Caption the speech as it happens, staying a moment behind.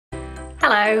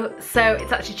Hello, so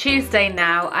it's actually Tuesday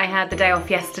now. I had the day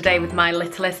off yesterday with my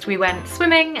littlest. We went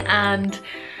swimming and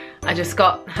I just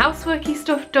got houseworky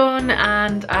stuff done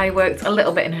and I worked a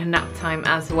little bit in her nap time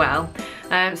as well.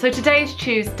 So today's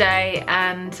Tuesday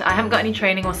and I haven't got any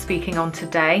training or speaking on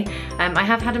today. I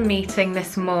have had a meeting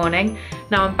this morning.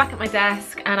 Now I'm back at my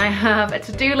desk and I have a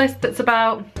to-do list that's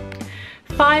about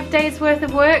 5 days worth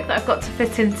of work that I've got to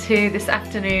fit into this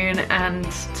afternoon and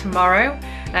tomorrow.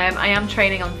 I am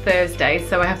training on Thursday,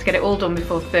 so I have to get it all done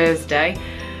before Thursday.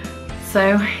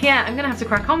 So yeah, I'm gonna have to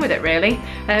crack on with it really.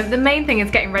 The main thing is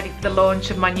getting ready for the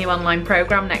launch of my new online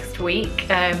program next week,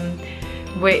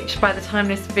 which by the time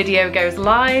this video goes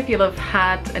live, you'll have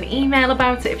had an email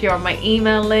about it. If you're on my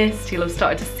email list, you'll have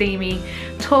started to see me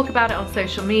talk about it on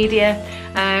social media.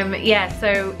 Yeah,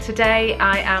 so today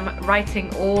I am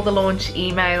writing all the launch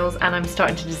emails and I'm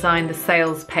starting to design the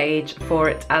sales page for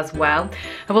it as well.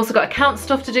 I've also got account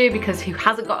stuff to do because who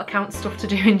hasn't got account stuff to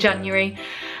do in January,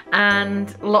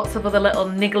 and lots of other little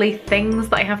niggly things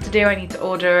that I have to do. I need to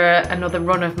order another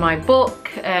run of my book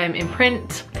in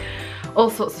print. All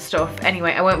sorts of stuff.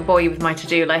 Anyway, I won't bore you with my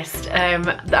to-do list.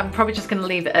 I'm probably just going to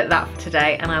leave it at that for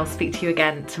today and I'll speak to you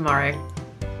again tomorrow.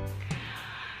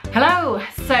 Hello!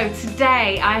 So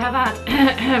today I have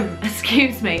had,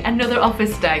 excuse me, another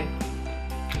office day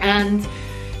and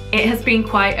it has been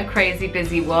quite a crazy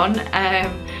busy one.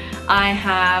 I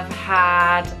have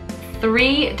had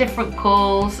 3 different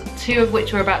calls, 2 of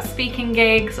which were about speaking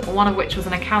gigs, 1 of which was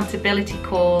an accountability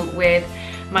call with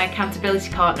my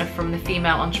accountability partner from the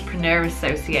Female Entrepreneur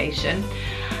Association,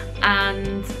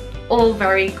 and all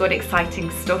very good,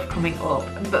 exciting stuff coming up.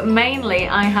 But mainly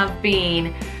I have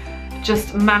been just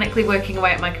manically working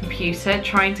away at my computer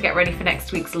trying to get ready for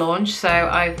next week's launch. So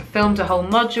I've filmed a whole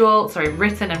module,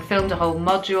 written and filmed a whole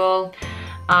module.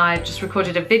 I've just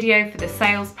recorded a video for the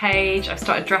sales page. I've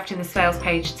started drafting the sales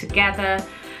page together.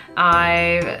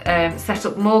 I've set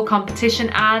up more competition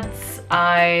ads.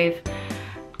 I've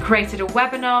created a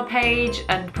webinar page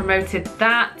and promoted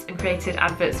that and created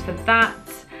adverts for that.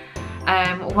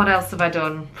 What else have I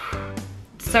done?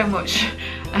 So much.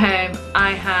 I'm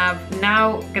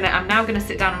now gonna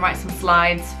sit down and write some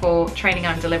slides for training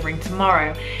I'm delivering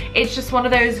tomorrow. It's just one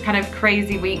of those kind of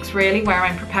crazy weeks really where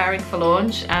I'm preparing for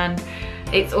launch, and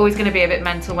it's always going to be a bit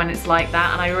mental when it's like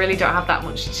that, and I really don't have that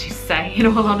much to say in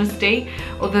all honesty,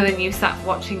 other than you sat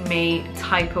watching me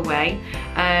type away.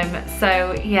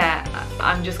 So yeah,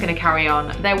 I'm just going to carry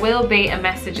on. There will be a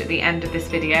message at the end of this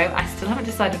video. I still haven't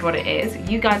decided what it is.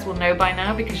 You guys will know by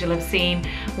now because you'll have seen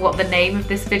what the name of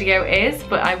this video is,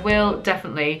 but I will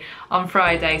definitely on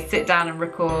Friday sit down and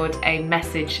record a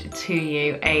message to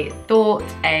you, a thought,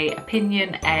 a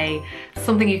opinion,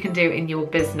 something you can do in your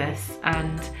business,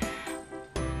 and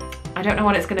I don't know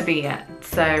what it's going to be yet,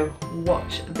 so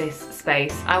watch this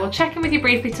space. I will check in with you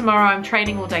briefly tomorrow. I'm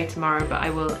training all day tomorrow, but I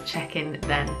will check in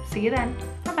then. See you then.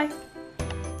 Bye-bye.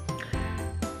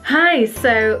 Hi,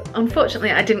 so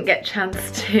unfortunately I didn't get a chance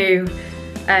to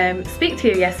speak to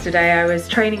you yesterday. I was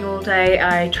training all day.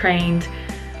 I trained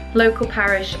local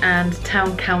parish and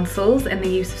town councils in the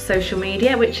use of social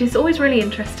media, which is always really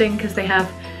interesting because they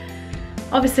have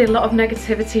obviously a lot of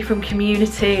negativity from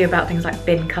community about things like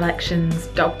bin collections,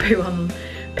 dog poo on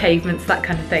pavements, that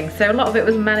kind of thing. So a lot of it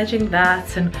was managing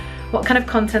that and what kind of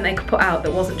content they could put out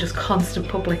that wasn't just constant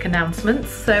public announcements.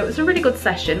 So it was a really good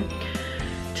session.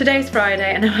 Today's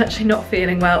Friday and I'm actually not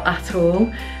feeling well at all.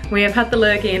 We have had the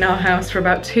lurgy in our house for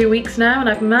about 2 weeks now and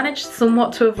I've managed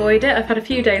somewhat to avoid it. I've had a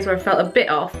few days where I felt a bit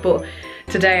off, but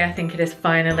today I think it has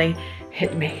finally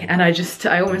hit me and I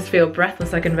almost feel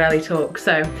breathless. I can barely talk.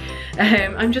 So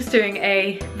I'm just doing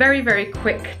a very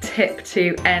quick tip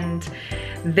to end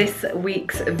this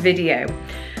week's video,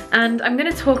 and I'm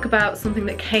going to talk about something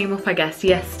that came up I guess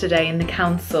yesterday in the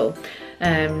council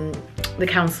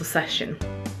session,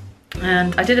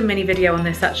 and I did a mini video on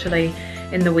this actually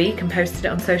in the week and posted it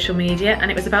on social media,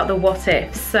 and it was about the what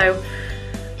ifs. So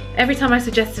every time I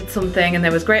suggested something and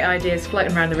there was great ideas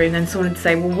floating around the room, then someone would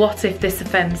say, well, what if this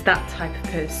offends that type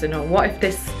of person? Or what if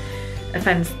this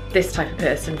offends this type of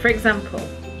person? For example,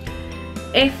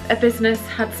 if a business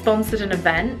had sponsored an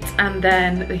event and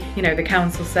then, you know, the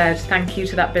council said thank you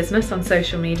to that business on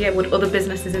social media, would other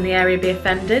businesses in the area be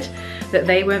offended that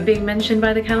they weren't being mentioned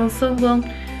by the council? Well,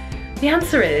 the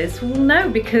answer is, well, no,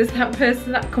 because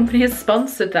that company has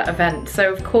sponsored that event,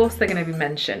 so of course they're going to be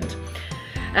mentioned.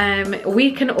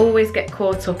 We can always get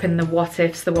caught up in the what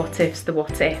ifs, the what ifs, the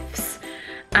what ifs.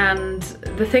 And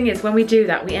the thing is, when we do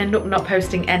that, we end up not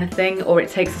posting anything, or it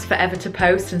takes us forever to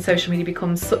post and social media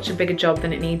becomes such a bigger job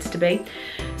than it needs to be.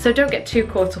 So don't get too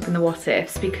caught up in the what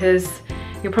ifs, because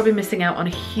you're probably missing out on a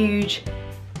huge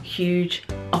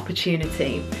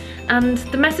opportunity. And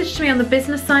the message to me on the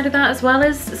business side of that as well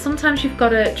is sometimes you've got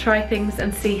to try things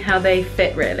and see how they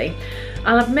fit really.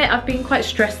 I'll admit I've been quite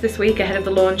stressed this week ahead of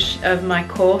the launch of my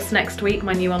course next week,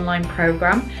 my new online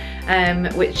program,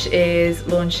 which is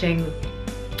launching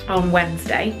on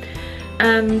Wednesday.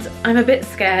 And I'm a bit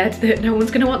scared that no one's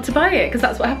going to want to buy it, because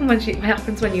that's what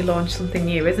happens when you launch something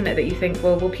new, isn't it? That you think,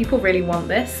 well, will people really want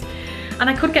this? And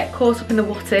I could get caught up in the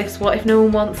what ifs. What if no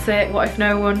one wants it? What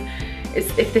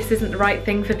if if this isn't the right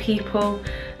thing for people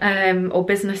or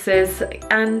businesses?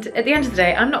 And at the end of the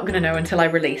day, I'm not going to know until I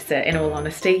release it, in all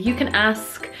honesty. You can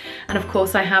ask, and of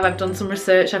course I've done some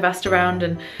research, I've asked around,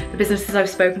 and the businesses I've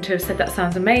spoken to have said that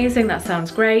sounds amazing, that sounds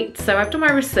great. So I've done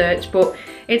my research, but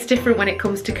it's different when it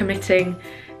comes to committing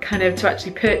kind of to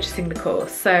actually purchasing the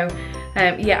course. So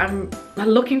yeah, I'm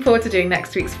looking forward to doing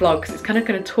next week's vlog, because it's kind of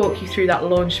going to talk you through that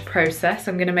launch process.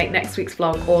 I'm going to make next week's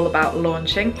vlog all about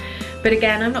launching, but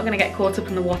again, I'm not going to get caught up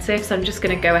in the what ifs. I'm just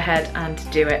going to go ahead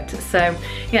and do it. So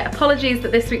yeah, apologies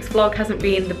that this week's vlog hasn't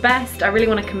been the best. I really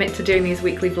want to commit to doing these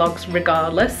weekly vlogs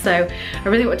regardless, so I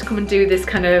really want to come and do this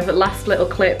kind of last little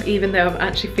clip, even though I'm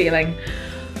actually feeling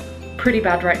pretty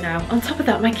bad right now. On top of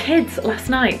that, my kids last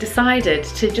night decided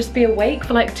to just be awake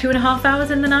for like 2.5 hours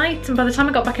in the night, and by the time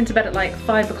I got back into bed at like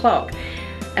 5 o'clock,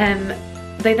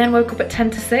 they then woke up at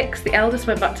 10 to 6. The eldest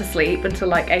went back to sleep until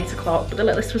like 8 o'clock, but the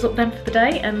littlest was up then for the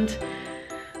day, and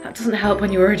that doesn't help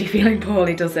when you're already feeling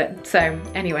poorly, does it? So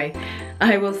anyway,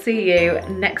 I will see you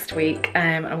next week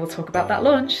and we'll talk about that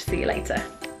launch. See you later.